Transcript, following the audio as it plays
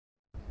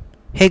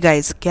Hey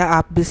guys, क्या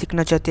आप भी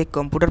सीखना चाहते हैं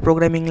कंप्यूटर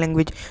प्रोग्रामिंग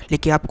लैंग्वेज,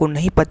 लेकिन आपको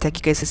नहीं पता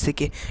कि कैसे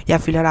सीखें, या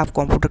फिर आप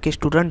कंप्यूटर के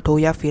स्टूडेंट हो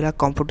या फिर आप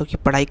कंप्यूटर की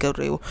पढ़ाई कर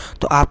रहे हो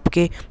तो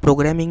आपके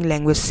प्रोग्रामिंग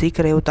लैंग्वेज सीख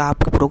रहे हो तो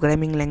आपके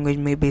प्रोग्रामिंग लैंग्वेज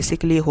में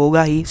बेसिकली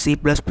होगा ही C++।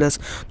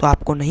 तो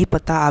आपको नहीं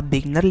पता, आप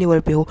बिगिनर लेवल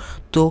पे हो,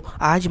 तो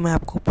आज मैं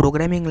आपको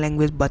प्रोग्रामिंग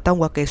लैंग्वेज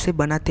बताऊँगा कैसे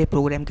बनाते हैं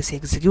प्रोग्राम, कैसे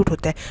एग्जीक्यूट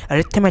होता है,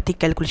 अरिथमेटिक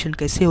कैलकुलेशन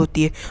कैसे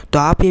होती है। तो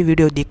आप ये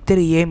वीडियो देखते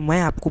रहिए,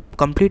 मैं आपको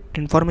कंप्लीट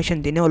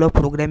इन्फॉर्मेशन देने वाला हूँ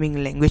प्रोग्रामिंग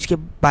लैंग्वेज के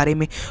बारे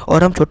में,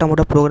 और हम छोटा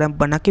मोटा प्रोग्राम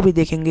बना के भी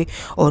देखेंगे।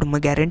 और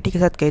मैं गारंटी के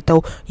साथ कहता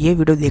हूँ, ये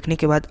वीडियो देखने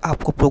के बाद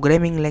आपको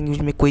प्रोग्रामिंग लैंग्वेज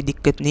में कोई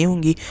दिक्कत नहीं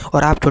होगी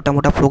और आप छोटा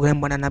मोटा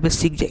प्रोग्राम बनाना भी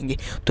सीख जाएंगे।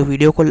 तो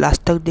वीडियो को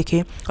लास्ट तक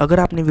देखें। अगर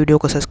आपने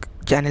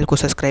चैनल को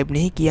सब्सक्राइब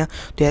नहीं किया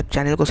तो यार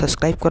चैनल को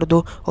सब्सक्राइब कर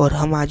दो, और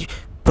हम आज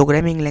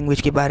प्रोग्रामिंग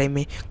लैंग्वेज के बारे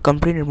में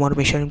कंप्लीट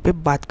इन्फॉर्मेशन पे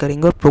बात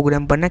करेंगे और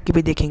प्रोग्राम बना के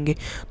भी देखेंगे।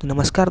 तो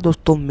नमस्कार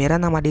दोस्तों, मेरा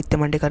नाम आदित्य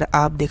मांडेकर,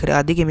 आप देख रहे हैं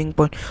आदि गेमिंग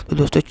पॉइंट। तो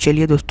दोस्तों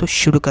चलिए दोस्तों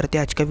शुरू करते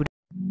हैं आज का वीडियो।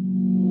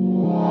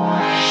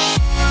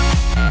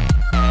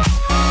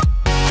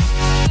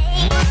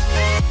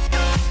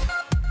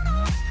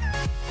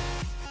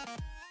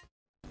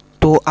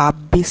 तो आप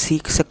भी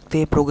सीख सकते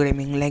हैं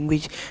प्रोग्रामिंग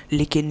लैंग्वेज,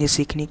 लेकिन ये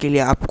सीखने के लिए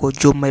आपको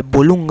जो मैं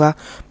बोलूँगा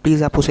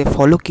प्लीज़ आप उसे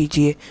फॉलो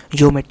कीजिए।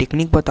 जो मैं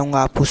टेक्निक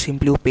बताऊँगा आप उस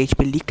सिंपली वो पेज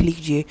पे लिख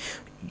लीजिए।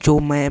 जो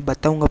मैं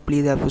बताऊँगा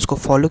प्लीज़ आप उसको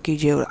फॉलो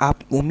कीजिए, और आप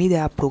उम्मीद है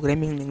आप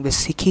प्रोग्रामिंग लैंग्वेज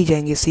सीख ही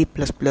जाएंगे। C++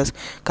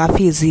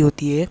 काफ़ी ईजी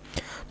होती है।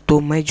 तो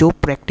मैं जो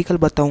प्रैक्टिकल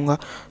बताऊँगा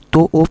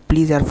तो वो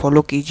प्लीज़ यार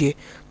फॉलो कीजिए।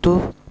 तो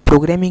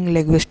प्रोग्रामिंग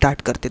लैंग्वेज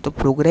स्टार्ट करते। तो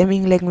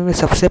प्रोग्रामिंग लैंग्वेज में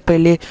सबसे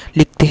पहले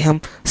लिखते हैं हम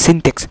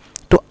सिंटेक्स।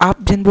 तो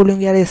आप जन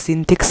बोलेंगे यार ये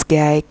सिंटेक्स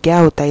क्या है, क्या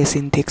होता है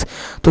सिंटेक्स।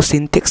 तो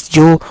सिंटेक्स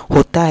जो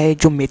होता है,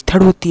 जो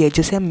मेथड होती है,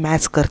 जैसे हम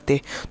मैथ्स करते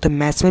तो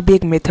मैथ्स में भी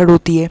एक मेथड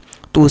होती है,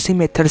 तो उसी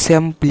मेथड से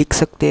हम लिख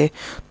सकते हैं।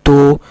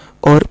 तो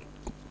और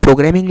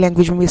प्रोग्रामिंग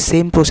लैंग्वेज में भी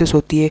सेम प्रोसेस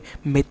होती है,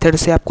 मेथड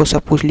से आपको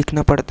सब कुछ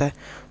लिखना पड़ता है।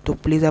 तो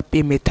प्लीज़ आप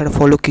ये मेथड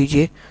फॉलो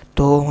कीजिए।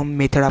 तो हम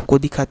मेथड आपको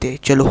दिखाते हैं,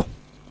 चलो।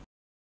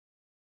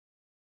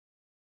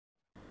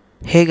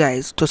 हे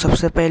गाइस, तो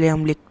सबसे पहले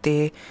हम लिखते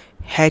हैं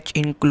हैच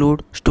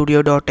इंक्लूड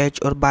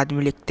studio.h, और बाद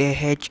में लिखते हैं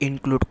हैच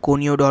इंक्लूड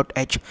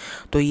conio.h।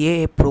 तो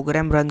ये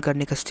प्रोग्राम रन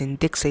करने का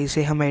सिंटेक्स है,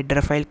 इसे हम हेडर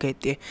फाइल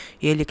कहते हैं।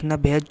 ये लिखना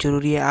बेहद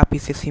ज़रूरी है, आप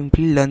इसे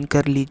सिंपली लर्न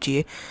कर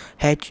लीजिए।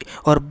 हैच,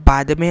 और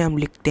बाद में हम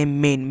लिखते हैं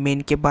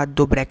मेन के बाद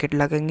दो ब्रैकेट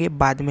लगेंगे,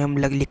 बाद में हम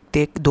लिखते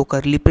हैं दो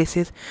करली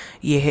ब्रेसेस।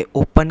 ये है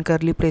ओपन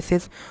करली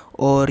ब्रेसेस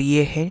और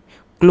ये है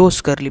क्लोज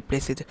करली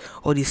ब्रेसेस,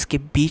 और इसके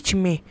बीच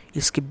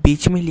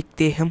में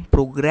लिखते हैं हम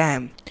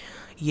प्रोग्राम।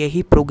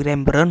 यही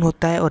प्रोग्राम रन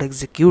होता है और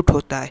एग्जीक्यूट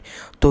होता है।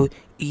 तो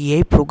ये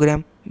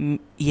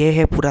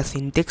है पूरा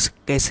सिंटेक्स,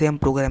 कैसे हम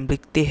प्रोग्राम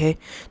लिखते हैं।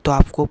 तो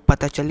आपको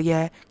पता चल गया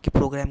है कि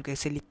प्रोग्राम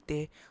कैसे लिखते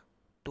हैं।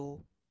 तो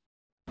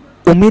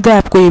उम्मीद है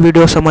आपको ये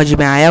वीडियो समझ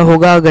में आया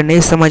होगा। अगर नहीं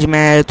समझ में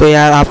आया तो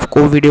यार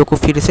आपको वीडियो को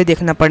फिर से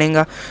देखना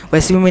पड़ेगा।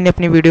 वैसे भी मैंने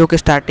अपनी वीडियो के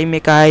स्टार्टिंग में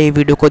कहा है, ये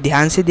वीडियो को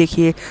ध्यान से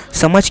देखिए,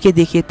 समझ के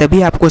देखिए,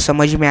 तभी आपको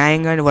समझ में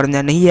आएगा,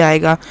 वरना नहीं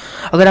आएगा।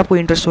 अगर आपको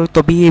इंटरेस्ट हो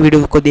तो भी ये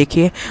वीडियो को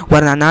देखिए,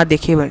 वरना ना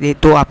देखिए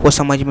तो आपको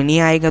समझ में नहीं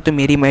आएगा, तो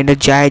मेरी मेहनत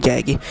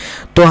जाएगी।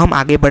 तो हम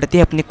आगे बढ़ते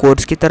हैं अपने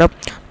कोर्स की तरफ।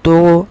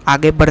 तो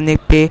आगे बढ़ने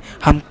पे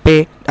हम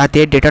पे आते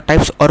हैं डेटा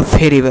टाइप्स और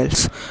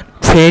वेरिएबल्स।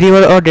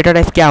 वेरिएबल और डेटा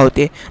टाइप क्या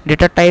होते हैं?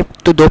 डेटा टाइप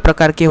तो दो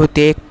प्रकार के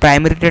होते हैं, एक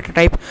प्राइमरी डेटा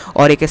टाइप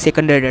और एक है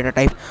सेकेंडरी डेटा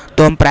टाइप।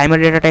 तो हम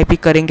प्राइमरी डेटा टाइप ही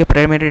करेंगे।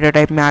 प्राइमरी डेटा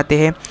टाइप में आते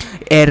हैं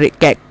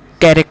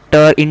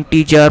कैरेक्टर,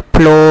 इंटीजर,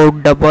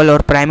 फ्लोट, डबल,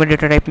 और प्राइमरी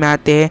डेटा टाइप में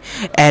आते हैं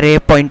एरे,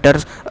 पॉइंटर,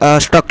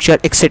 स्ट्रक्चर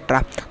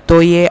एक्सेट्रा।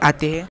 तो ये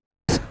आते हैं।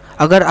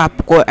 अगर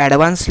आपको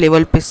एडवांस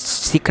लेवल पे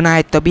सीखना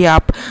है तभी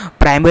आप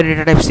प्राइमरी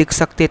डेटा टाइप सीख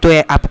सकते हैं। तो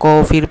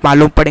आपको फिर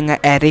मालूम पड़ेगा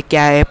एरे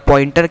क्या है,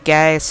 पॉइंटर क्या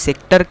है,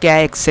 सेक्टर क्या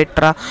है,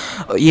 एक्सेट्रा,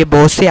 ये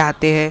बहुत से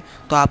आते हैं।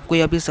 तो आपको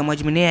ये अभी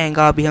समझ में नहीं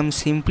आएगा, अभी हम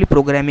सिंपली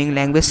प्रोग्रामिंग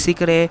लैंग्वेज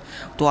सीख रहे हैं,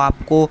 तो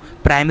आपको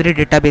प्राइमरी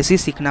डेटाबेस ही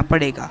सीखना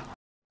पड़ेगा।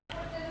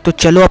 तो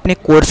चलो अपने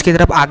कोर्स की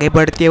तरफ आगे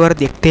बढ़ते हैं और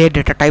देखते हैं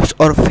डेटा टाइप्स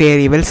और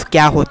वेरिएबल्स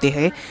क्या होते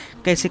हैं,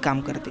 कैसे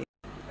काम करते हैं।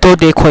 तो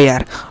देखो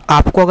यार,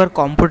 आपको अगर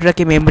कंप्यूटर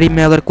की मेमोरी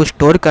में अगर कुछ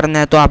स्टोर करना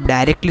है तो आप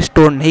डायरेक्टली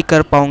स्टोर नहीं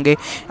कर पाओगे।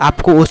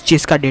 आपको उस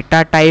चीज़ का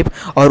डेटा टाइप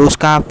और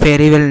उसका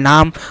वेरिएबल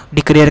नाम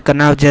डिक्लेयर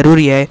करना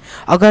ज़रूरी है।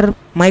 अगर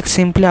मैं एक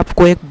सिंपली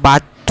आपको एक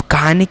बात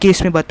कहानी के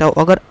इसमें बताऊँ,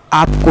 अगर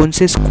आपको कौन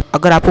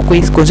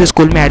से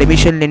स्कूल में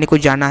एडमिशन लेने को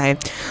जाना है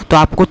तो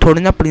आपको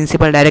थोड़ी ना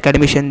प्रिंसिपल डायरेक्ट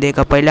एडमिशन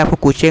देगा। पहले आपको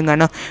पूछेगा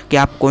ना कि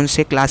आप कौन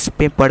से क्लास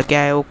में पढ़ के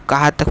आए हो,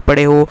 कहाँ तक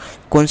पढ़े हो,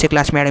 कौन से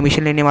क्लास में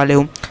एडमिशन लेने वाले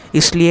हो।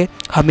 इसलिए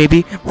हमें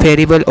भी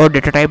वेरिएबल और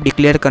डेटा टाइप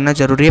डिक्लेयर करना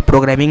ज़रूरी है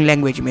प्रोग्रामिंग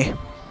लैंग्वेज में।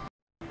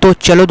 तो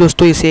चलो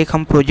दोस्तों, इसे एक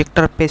हम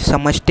प्रोजेक्टर पे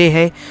समझते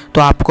हैं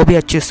तो आपको भी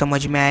अच्छे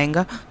समझ में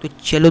आएगा। तो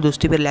चलो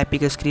दोस्तों, फिर लैपटॉप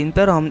की स्क्रीन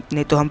पर,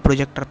 हम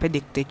प्रोजेक्टर पे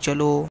देखते।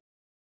 चलो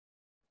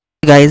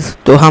गाइज,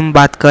 तो हम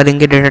बात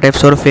करेंगे डेटा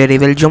टाइप्स और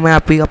वेरिएबल। जो मैं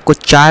आपको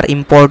चार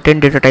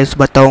इंपॉर्टेंट डेटा टाइप्स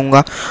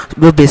बताऊंगा,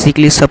 जो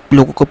बेसिकली सब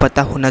लोगों को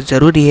पता होना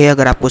ज़रूरी है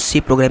अगर आपको सी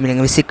प्रोग्रामिंग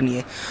लैंग्वेज सीखनी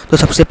है। तो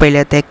सबसे पहले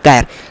आता है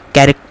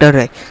कैरेक्टर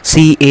है,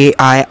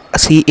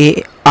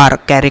 CAR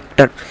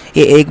कैरेक्टर।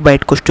 ये 1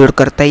 बाइट को स्टोर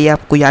करता है, ये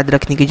आपको याद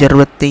रखने की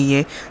ज़रूरत नहीं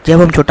है।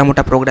 जब हम छोटा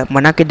मोटा प्रोग्राम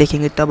बना के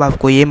देखेंगे तब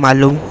आपको ये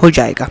मालूम हो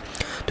जाएगा।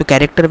 तो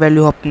कैरेक्टर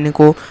वैल्यू अपने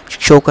को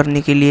शो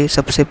करने के लिए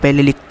सबसे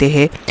पहले लिखते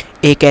हैं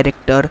a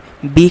character,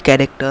 B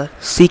character,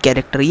 C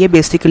character. ये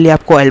बेसिकली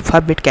आपको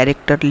अल्फ़ाबेट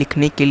कैरेक्टर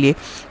लिखने के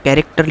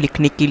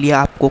लिए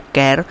आपको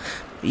कैर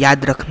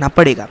याद रखना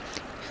पड़ेगा।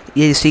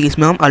 ये जैसे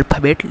इसमें हम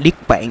अल्फ़ाबेट लिख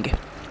पाएंगे।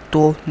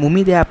 तो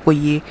उम्मीद है आपको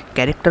ये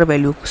कैरेक्टर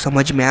वैल्यू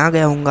समझ में आ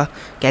गया होगा।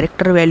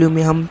 कैरेक्टर वैल्यू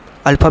में हम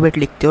अल्फ़ाबेट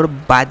लिखते हैं और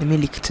बाद में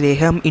लिखते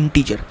हैं हम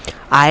इंटीजर,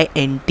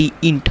 INT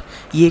इंट।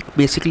 ये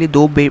बेसिकली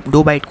दो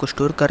बाइट को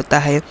स्टोर करता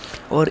है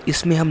और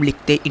इसमें हम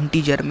लिखते हैं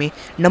इंटीजर में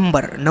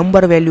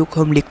नंबर वैल्यू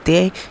को हम लिखते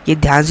हैं। ये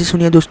ध्यान से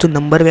सुनिए दोस्तों,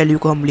 नंबर वैल्यू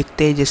को हम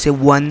लिखते हैं जैसे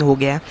 1 हो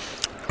गया,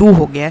 2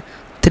 हो गया,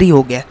 3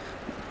 हो गया,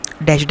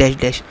 डैश डैश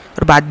डैश,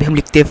 और बाद में हम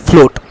लिखते हैं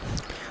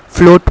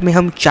फ्लोट में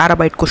हम 4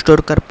 बाइट को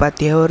स्टोर कर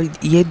पाते हैं। और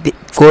ये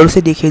गौर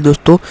से देखिए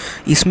दोस्तों,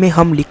 इसमें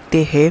हम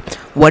लिखते हैं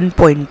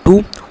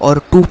 1.2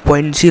 और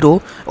 2.0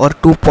 और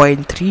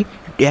 2.3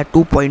 या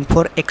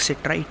 2.4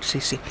 एक्सेट्रा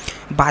इससे।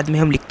 बाद में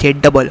हम लिखते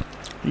हैं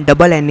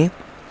डबल यानी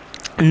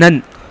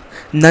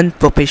नन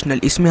प्रोफेशनल,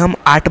 इसमें हम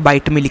 8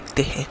 बाइट में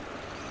लिखते हैं।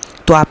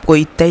 तो आपको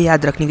इतना ही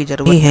याद रखने की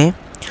ज़रूरत है।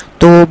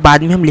 तो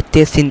बाद में हम लिखते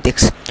हैं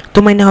सिंटेक्स।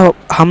 तो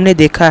हमने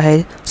देखा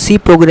है सी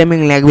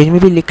प्रोग्रामिंग लैंग्वेज में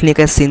भी लिखने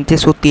का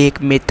सिंटेक्स होती है,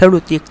 एक मेथड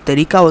होती है, एक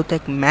तरीका होता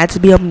है। एक मैथ्स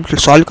भी हम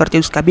सॉल्व करते हैं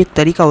उसका भी एक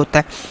तरीका होता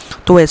है।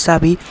 तो ऐसा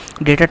भी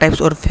डेटा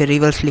टाइप्स और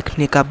वेरिएबल्स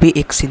लिखने का भी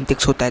एक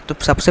सिंटेक्स होता है। तो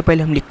सबसे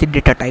पहले हम लिखते हैं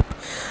डेटा टाइप।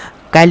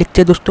 क्या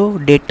लिखते हैं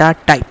दोस्तों? डेटा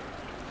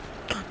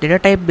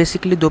टाइप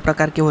बेसिकली 2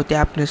 प्रकार के होते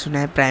हैं, आपने सुना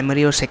है,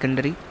 प्राइमरी और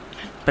सेकेंडरी।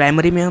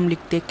 प्राइमरी में हम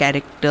लिखते हैं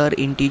कैरेक्टर,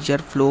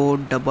 इंटीजर,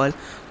 फ्लोट, डबल।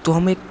 तो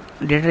हम एक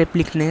डेटा टाइप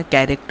लिखने हैं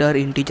कैरेक्टर,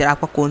 इंटीजर,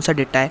 आपका कौन सा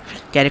डेटा है,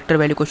 कैरेक्टर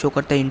वैल्यू को शो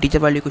करता है, इंटीजर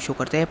वैल्यू को शो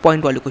करता है,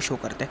 पॉइंट वैल्यू को शो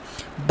करता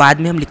है। बाद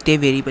में हम लिखते हैं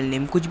वेरिएबल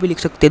नेम, कुछ भी लिख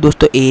सकते हैं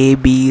दोस्तों,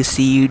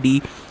 ABCD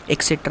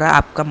एक्सेट्रा,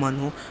 आपका मन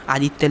हो,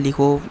 आदित्य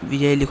लिखो,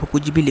 विजय लिखो,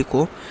 कुछ भी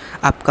लिखो,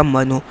 आपका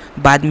मन हो।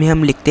 बाद में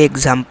हम लिखते हैं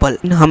एग्जाम्पल,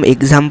 हम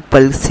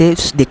एग्जाम्पल से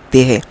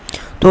देखते हैं।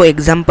 तो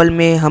एग्जाम्पल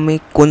में हमें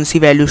कौन सी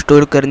वैल्यू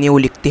स्टोर करनी है वो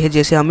लिखते हैं।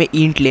 जैसे हमें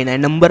इंट लेना है,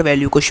 नंबर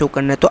वैल्यू को शो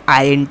करना है, तो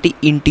INT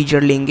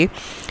इंटीजर लेंगे।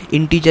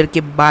 इंटीजर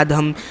के बाद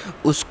हम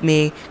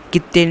उसमें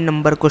कितने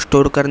नंबर को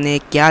स्टोर करने हैं,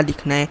 क्या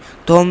लिखना है,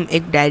 तो हम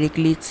एक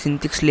डायरेक्टली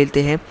सिंटेक्स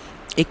लेते हैं,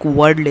 एक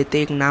वर्ड लेते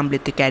हैं, एक नाम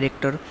लेते हैं,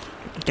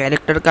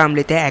 कैरेक्टर का हम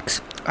लेते हैं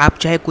X। आप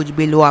चाहे कुछ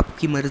भी लो,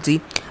 आपकी मर्ज़ी।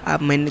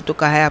 आप, मैंने तो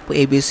कहा है आप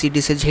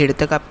ABCD से Z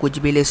तक आप कुछ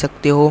भी ले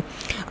सकते हो।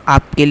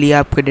 आपके लिए,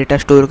 आपके डेटा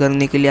स्टोर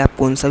करने के लिए आप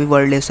कौन सा भी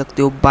वर्ड ले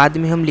सकते हो। बाद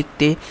में हम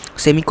लिखते हैं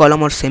सेमी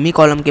कॉलम, और सेमी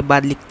कॉलम के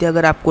बाद लिखते हैं,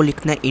 अगर आपको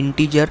लिखना है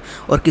इंटीजर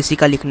और किसी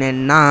का लिखना है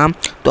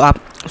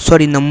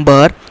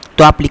नंबर,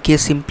 तो आप लिखिए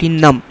सिंपली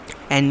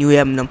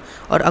NUM।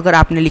 और अगर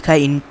आपने लिखा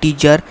है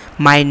इंटीजर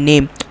माय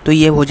नेम, तो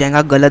ये हो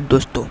जाएगा गलत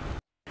दोस्तों।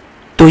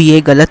 तो ये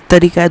गलत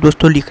तरीका है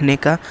दोस्तों लिखने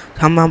का।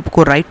 हम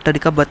आपको राइट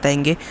तरीका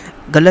बताएंगे।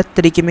 गलत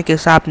तरीके में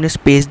कैसा आपने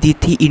स्पेस दी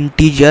थी,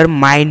 इंटीजर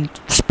माय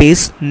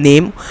स्पेस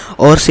नेम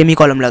और सेमी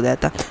कॉलम लगाया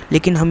था।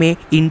 लेकिन हमें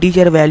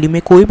इंटीजर वैल्यू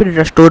में कोई भी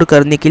डेटा स्टोर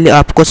करने के लिए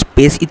आपको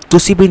स्पेस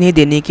इतनी भी नहीं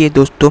देने की है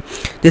दोस्तों।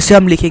 जैसे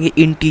हम लिखेंगे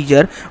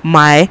इंटीजर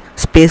माय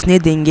स्पेस नहीं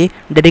देंगे,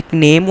 डायरेक्ट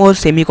नेम और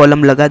सेमी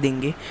कॉलम लगा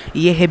देंगे।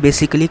 ये है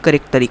बेसिकली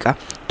करेक्ट तरीका।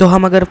 तो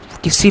हम अगर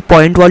किसी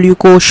पॉइंट वैल्यू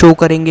को शो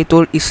करेंगे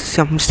तो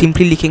इससे हम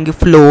सिंपली लिखेंगे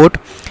फ्लोट,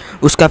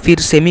 उसका फिर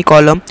सेमी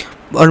कॉलम,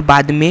 और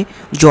बाद में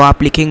जो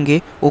आप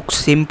लिखेंगे वो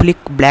सिंपली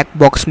ब्लैक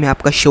बॉक्स में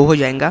आपका शो हो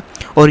जाएगा।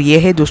 और ये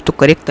है दोस्तों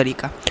करेक्ट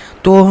तरीका।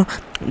 तो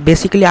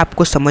बेसिकली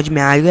आपको समझ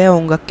में आ गया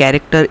होगा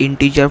कैरेक्टर,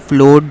 इंटीजर,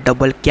 फ्लोट,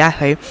 डबल क्या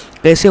है,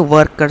 कैसे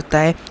वर्क करता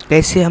है,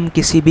 कैसे हम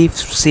किसी भी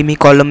सेमी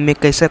कॉलम में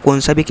कैसे कौन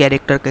सा भी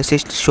कैरेक्टर कैसे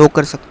शो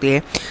कर सकते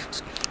हैं।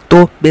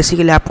 तो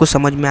बेसिकली आपको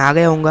समझ में आ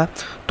गया होगा।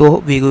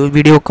 तो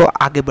वीडियो को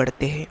आगे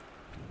बढ़ते हैं।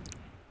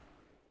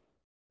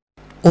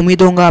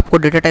 उम्मीद होगा आपको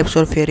डेटा टाइप्स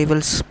और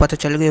वेरिएबल्स पता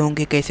चल गए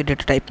होंगे, कैसे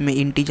डेटा टाइप में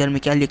इंटीजर में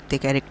क्या लिखते,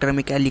 कैरेक्टर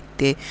में क्या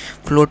लिखते,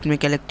 फ्लोट में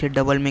क्या लिखते,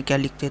 डबल में क्या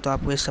लिखते। तो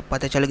आपको ये सब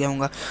पता चल गया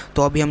होगा।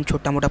 तो अभी हम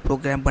छोटा मोटा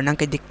प्रोग्राम बना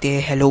के देखते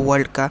हैं हेलो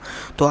वर्ल्ड का।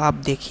 तो आप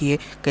देखिए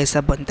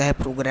कैसा बनता है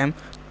प्रोग्राम।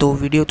 तो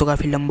वीडियो तो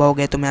काफ़ी लंबा हो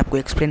गया, तो मैं आपको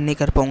एक्सप्लेन नहीं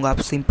कर पाऊँगा।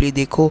 आप सिंपली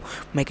देखो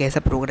मैं कैसा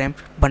प्रोग्राम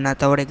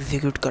बनाता हूँ और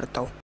एग्जीक्यूट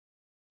करता हूँ।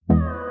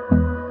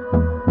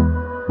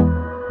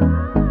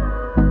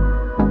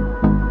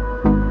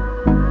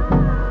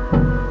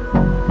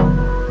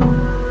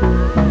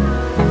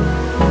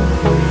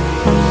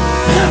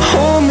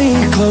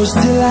 Close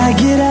till I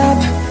get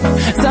up.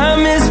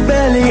 Time is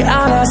barely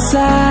on our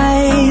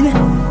side.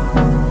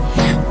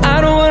 I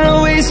don't wanna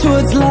waste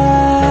what's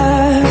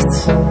left.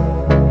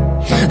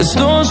 The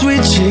storms we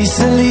chase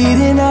are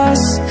leading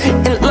us,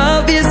 and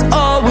love is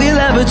all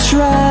we'll ever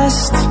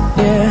trust.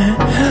 Yeah,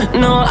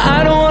 no, I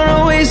don't wanna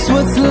waste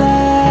what's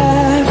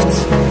left.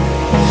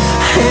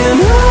 And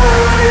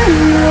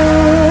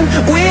on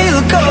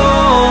we'll go,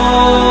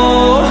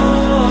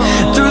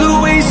 through the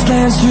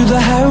wastelands, through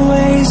the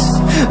highways,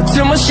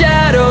 till my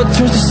shadow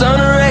turns to sun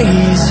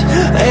rays.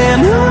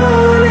 And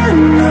on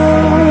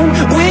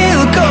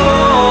we'll go,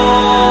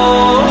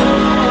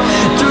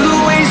 through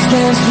the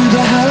wastelands, through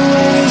the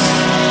highways.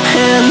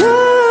 And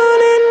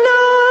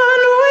on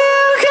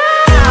we'll go.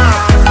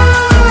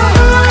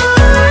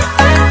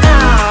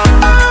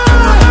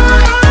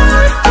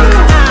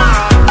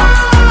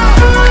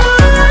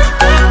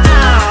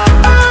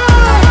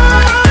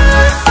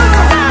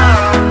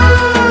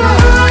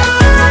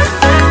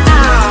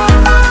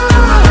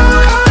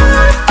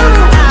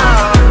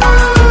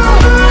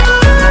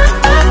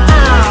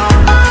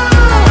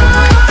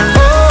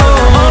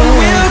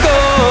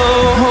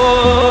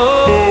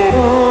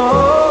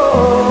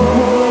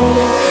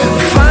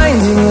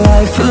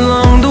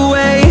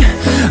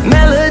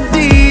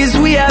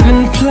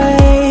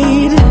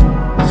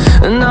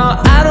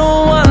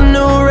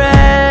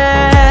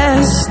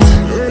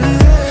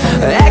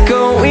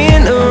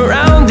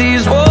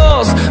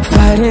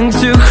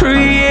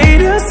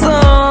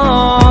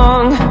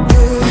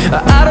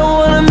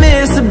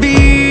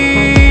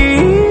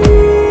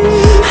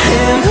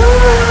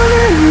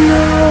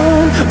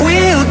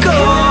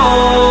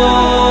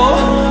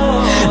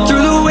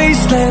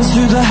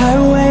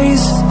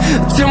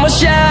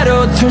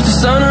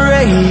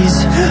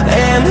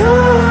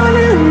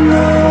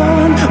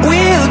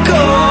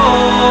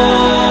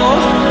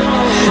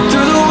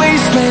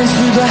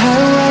 through the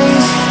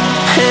highways,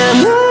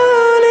 and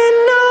on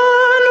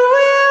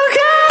we'll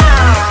go.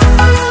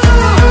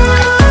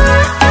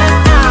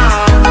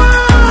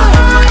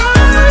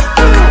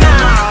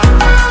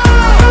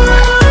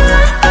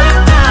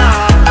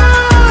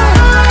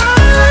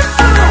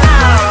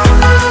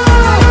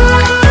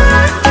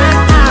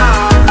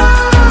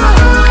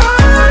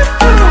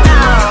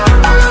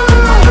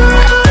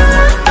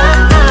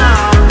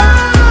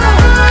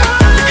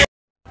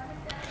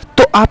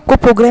 तो आपको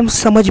programme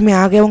समझ में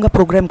आ गया होगा,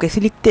 programme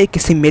कैसे लिखते हैं,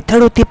 कैसी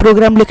मेथड होती है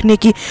प्रोग्राम लिखने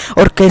की,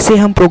 और कैसे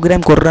हम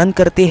प्रोग्राम को रन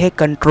करते हैं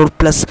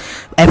Ctrl+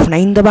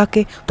 F9 दबा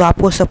के। तो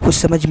आपको सब कुछ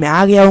समझ में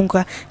आ गया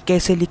होगा,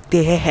 कैसे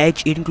लिखते हैं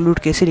हैश इंक्लूड,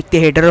 कैसे लिखते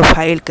हैं हेडर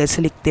फाइल,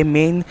 कैसे लिखते हैं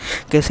मेन,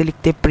 कैसे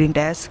लिखते हैं प्रिंट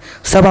एस,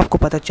 सब आपको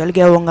पता चल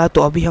गया होगा।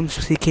 तो अभी हम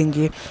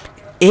सीखेंगे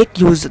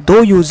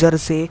दो यूज़र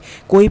से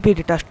कोई भी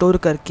डेटा स्टोर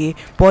करके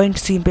पॉइंट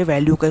सी पे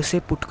वैल्यू कैसे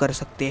पुट कर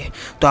सकते हैं।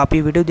 तो आप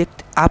ये वीडियो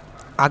आप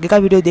आगे का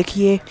वीडियो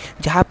देखिए,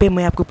 जहाँ पे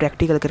मैं आपको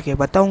प्रैक्टिकल करके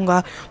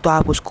बताऊंगा। तो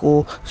आप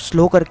उसको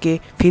स्लो करके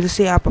फिर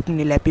से आप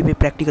अपने लैपटॉप पे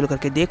प्रैक्टिकल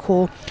करके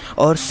देखो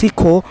और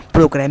सीखो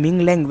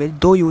प्रोग्रामिंग लैंग्वेज।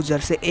 दो यूज़र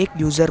से एक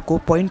यूज़र को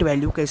पॉइंट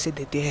वैल्यू कैसे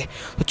देते हैं।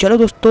 तो चलो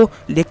दोस्तों,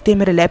 देखते हैं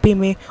मेरे लैपटॉप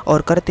में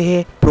और करते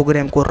हैं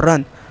प्रोग्राम को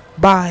run.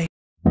 Bye.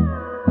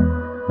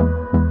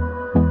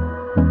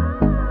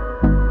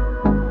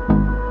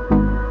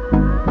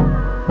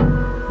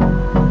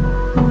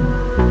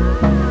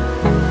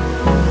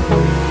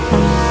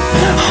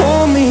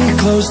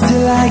 Close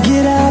till I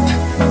get up.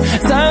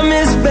 Time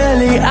is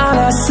barely on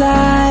our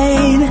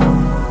side.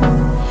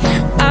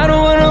 I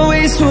don't wanna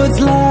waste what's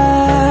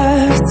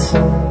left.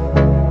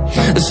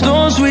 The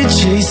storms we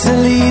chase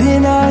are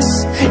leading us,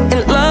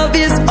 and love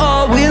is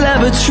all we'll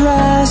ever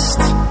trust.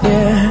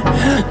 Yeah,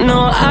 no,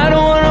 I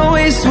don't wanna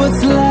waste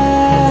what's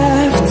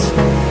left.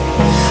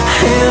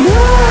 And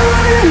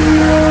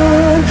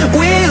on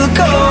we'll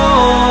go,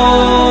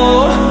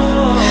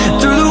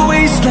 through the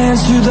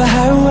wastelands, through the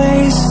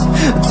highways,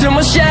 till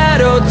my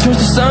shadow turns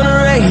to sun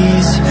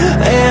rays,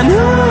 and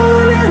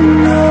on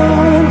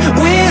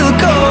we'll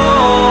go,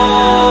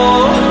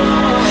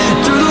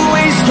 through the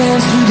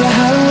wastelands, through the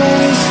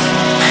highways,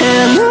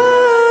 and on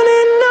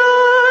we'll go.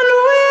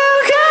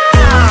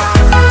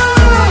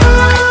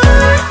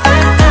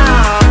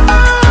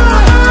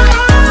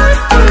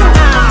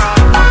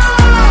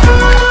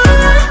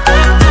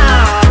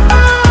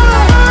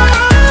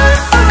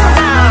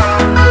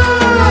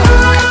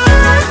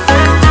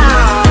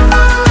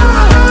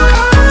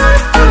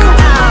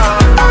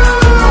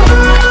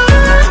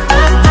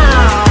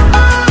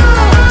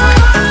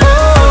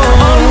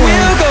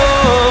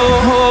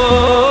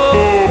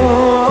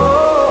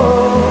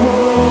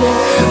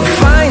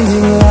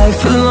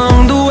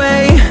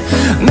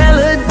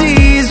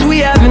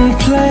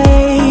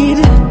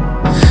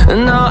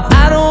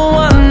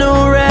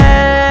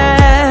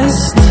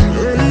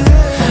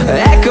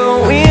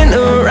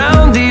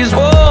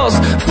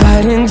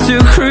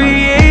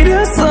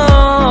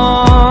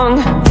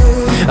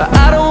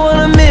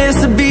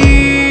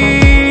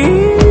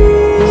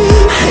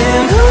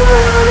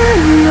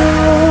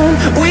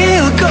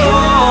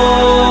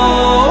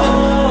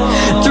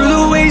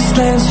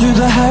 Through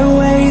the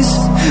highways,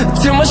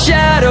 till my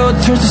shadow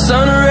turns to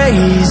sun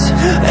rays,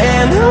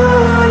 and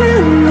on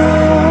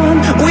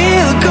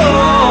we'll go,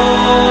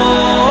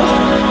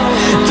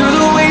 through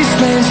the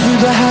wastelands, through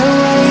the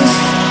highways,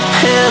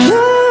 and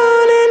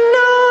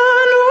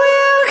on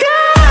we'll go.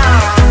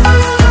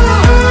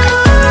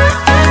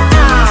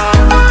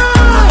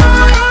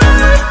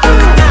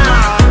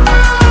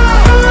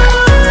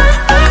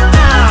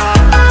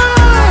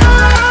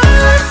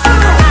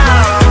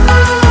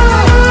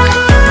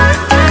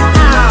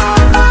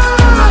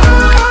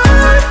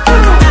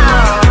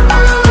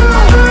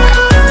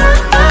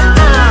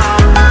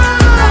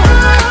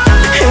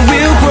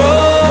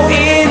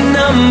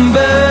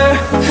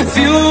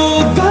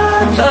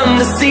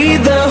 See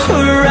the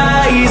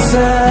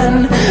horizon,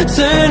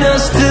 turn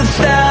us to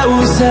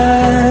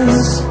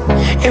thousands,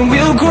 and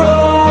we'll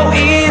grow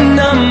in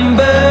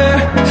number,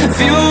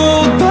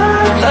 fueled by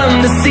them.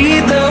 To see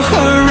the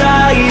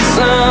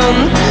horizon,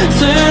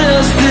 turn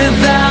us to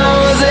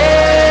thousands,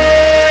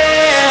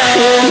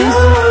 and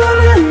on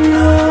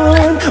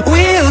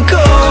we'll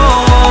go,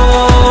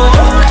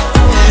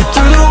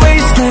 through the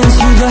wastelands,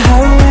 through the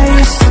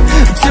highways,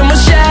 till my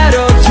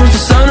shadow turns to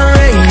sun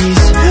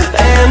rays,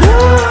 and on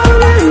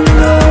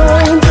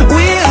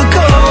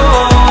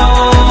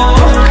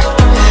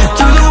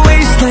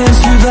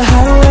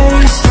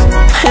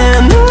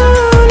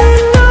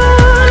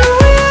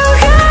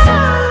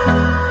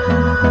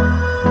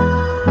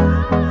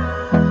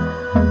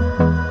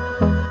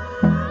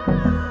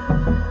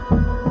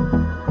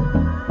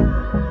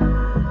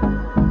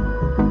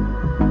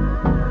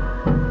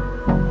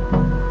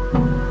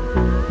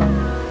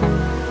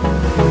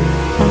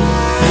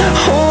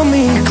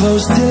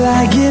close till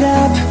I get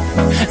up.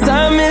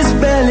 Time is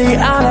barely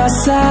on our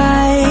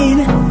side.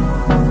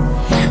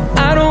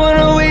 I don't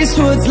wanna waste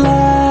what's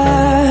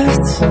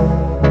left.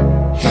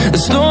 The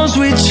storms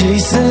we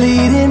chase are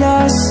leading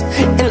us,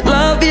 and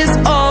love is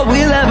all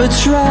we'll ever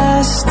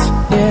trust.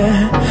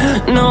 Yeah.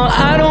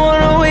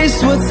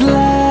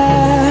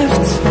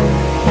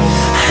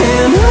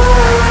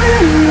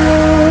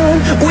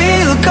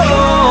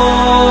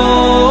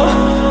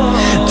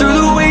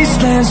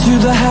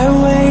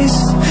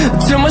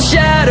 my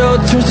shadow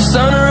turns to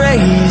sun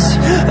rays.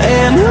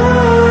 And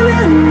on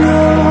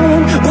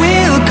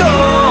we'll go,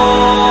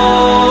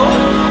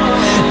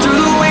 through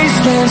the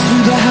wastelands,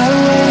 through the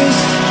highways.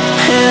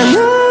 And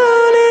on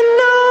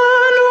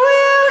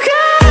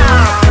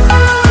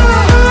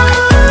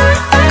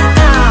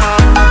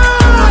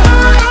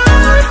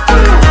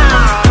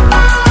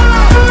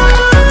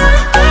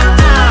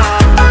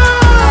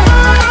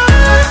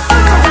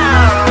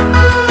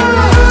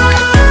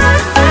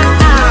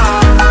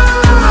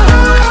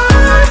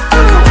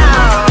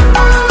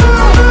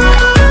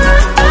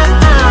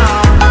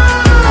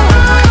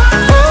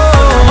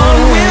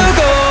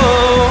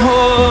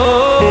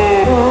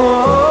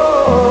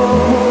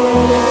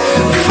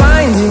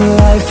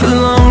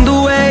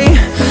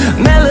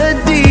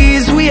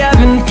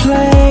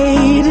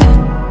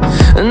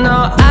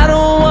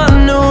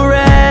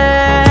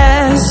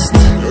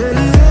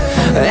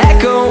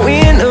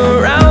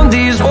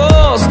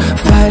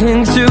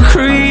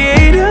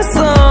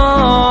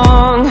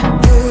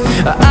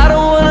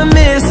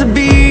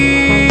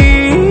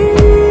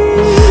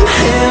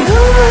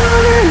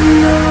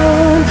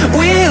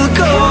we'll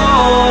go.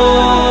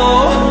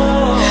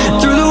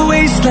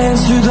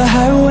 Through the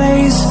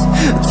highways,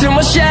 till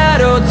my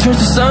shadow turns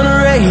to sun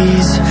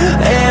rays.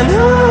 And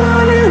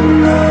on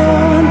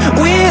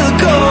we'll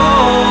go,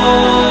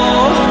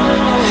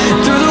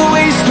 through the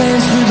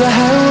wastelands, through the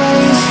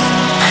highways.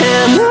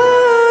 And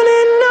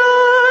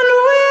on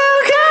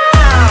we'll go.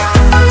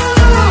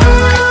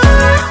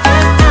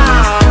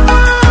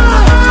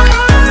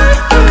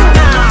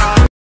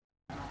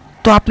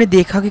 तो आपने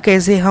देखा कि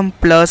कैसे हम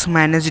plus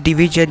minus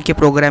division के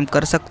programme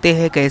कर सकते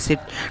हैं, कैसे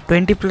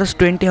 20 +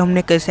 20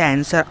 हमने कैसे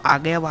आंसर आ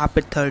गया वहाँ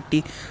पे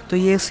 30। तो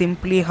ये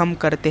सिंपली हम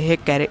करते हैं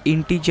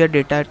इंटीजर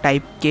डेटा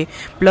टाइप के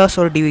प्लस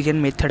और डिवीजन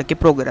मेथड के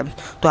प्रोग्राम।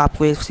 तो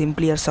आपको ये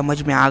सिंपली यार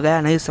समझ में आ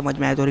गया, नहीं समझ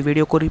में आया तो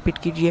वीडियो को रिपीट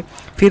कीजिए,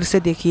 फिर से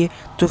देखिए,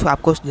 तो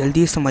आपको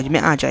जल्दी समझ में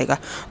आ जाएगा।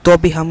 तो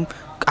अभी हम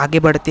आगे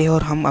बढ़ते हैं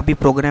और हम अभी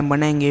प्रोग्राम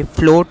बनाएंगे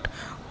फ्लोट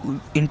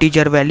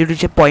इंटीजर वैल्यू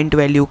जैसे पॉइंट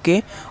वैल्यू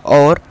के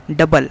और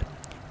डबल,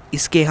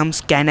 इसके हम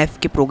स्कैनएफ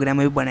के प्रोग्राम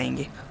में भी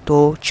बनाएंगे।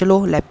 तो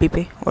चलो लैपटॉप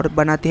पे और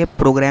बनाते हैं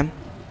programme.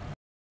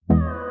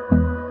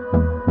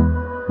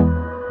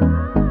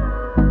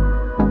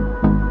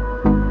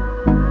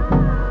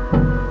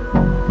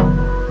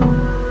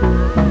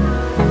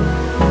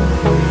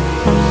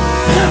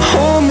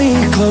 Hold me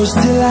close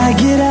till I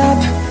get up.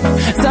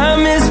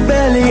 Time is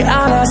barely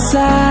on our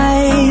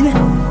side.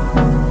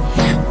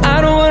 I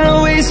don't wanna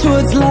waste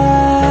what's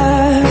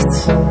left.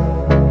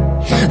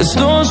 The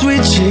storms we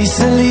chase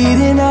are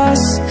leading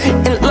us,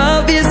 and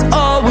love is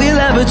all we'll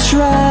ever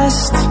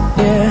trust.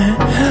 Yeah,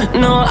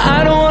 no, I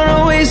don't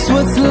wanna waste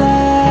what's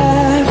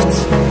left.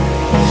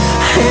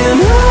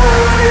 And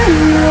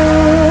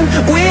on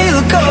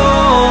we'll go,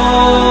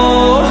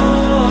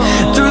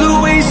 through the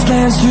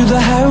wastelands, through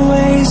the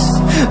highways,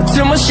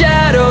 till my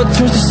shadow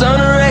turns to sun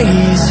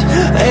rays.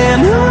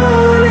 And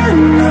on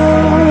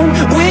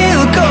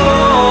we'll go,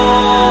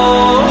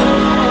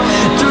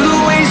 through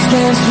the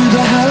wastelands, through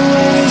the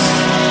highways.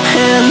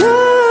 And on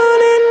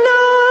we'll go.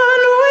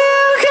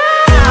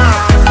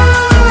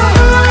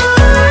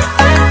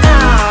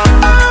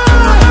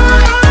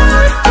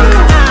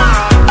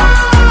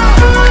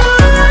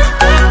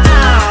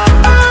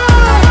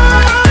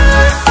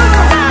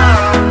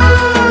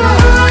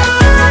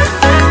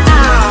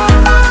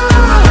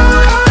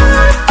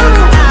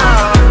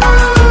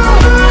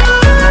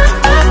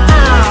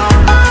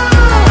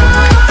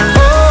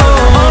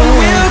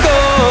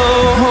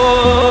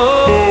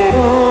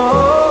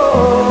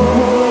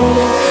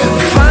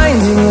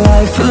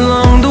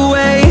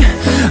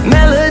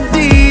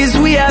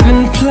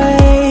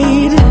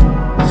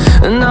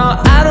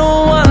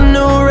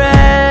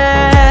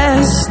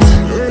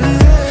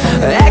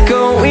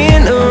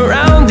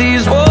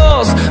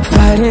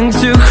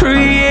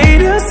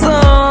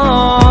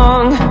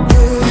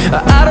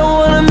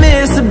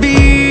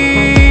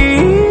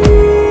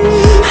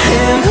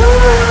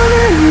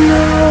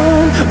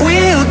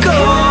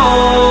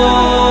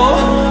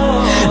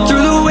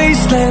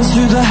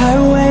 Through the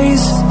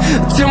highways,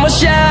 till my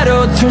shadow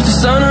turns to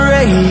sun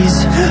rays.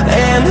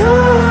 And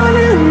on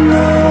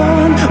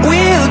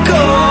we'll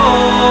go,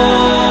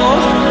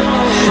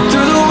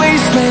 through the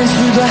wastelands,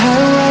 through the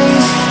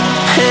highways.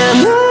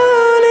 And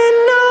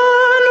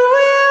on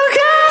we'll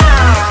go.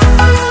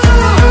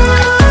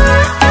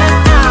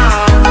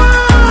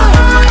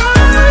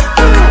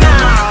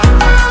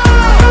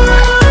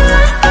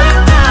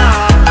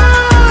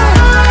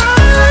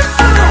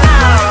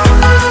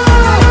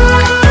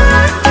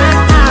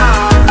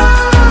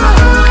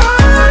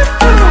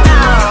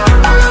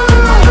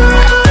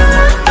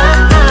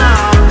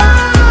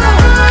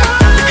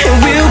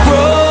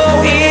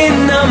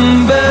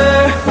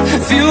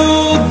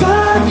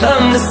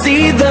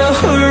 See the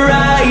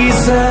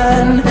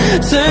horizon,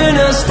 turn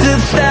us to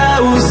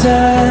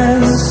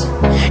thousands,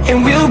 and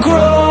we'll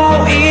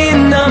grow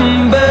in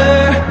number,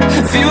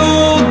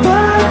 fueled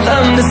by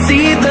them to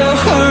see the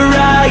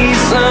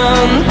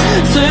horizon,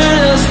 turn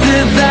us to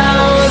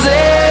thousands.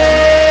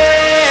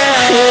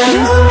 And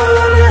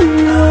on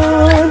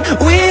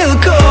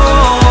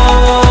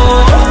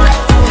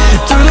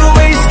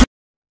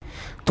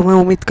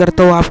उम्मीद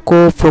करता हूँ आपको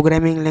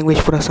programming language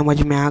पूरा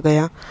समझ में आ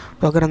गया।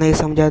 तो अगर नहीं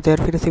समझा तो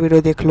यार फिर से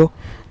वीडियो देख लो,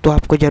 तो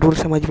आपको ज़रूर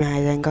समझ में आ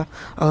जाएगा।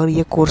 अगर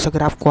ये कोर्स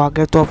अगर आपको आ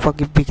गया तो आप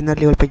आगे बिगिनर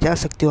लेवल पे जा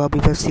सकते हो, अभी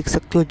बस सीख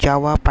सकते हो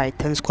जावा,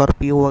 पाइथन,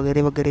 स्कॉर्पियो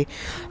वगैरह वगैरह।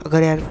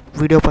 अगर यार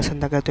वीडियो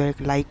पसंद आ गया तो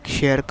एक लाइक,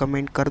 शेयर,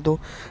 कमेंट कर दो,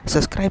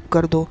 सब्सक्राइब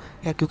कर दो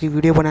यार, क्योंकि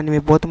वीडियो बनाने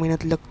में बहुत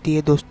मेहनत लगती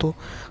है दोस्तों।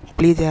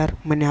 प्लीज़ यार,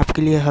 मैंने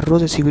आपके लिए हर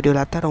रोज़ ऐसी वीडियो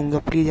लाता रहूँगा।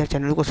 प्लीज़ यार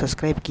चैनल को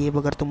सब्सक्राइब किए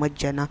बगैर तो मत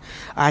जाना।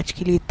 आज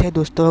के लिए इतना है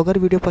दोस्तों। अगर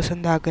वीडियो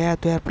पसंद आ गया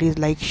तो यार प्लीज़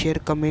लाइक, शेयर,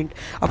 कमेंट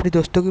अपने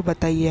दोस्तों को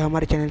बताइए।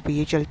 हमारे चैनल पे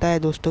ये चलता है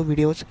दोस्तों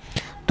वीडियोस।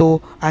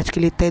 तो आज के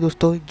लिए इतना है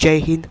दोस्तों। जय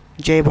हिंद,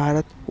 जय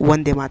भारत,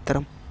 वंदे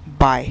मातरम,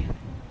 बाय।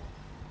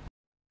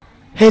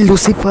 हे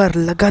लूसीफर,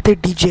 लगा दे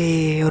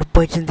डीजे और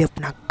बजने दे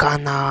अपना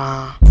गाना।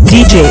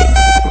 DJ,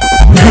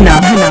 Hana,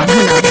 Hana,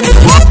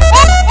 Hana.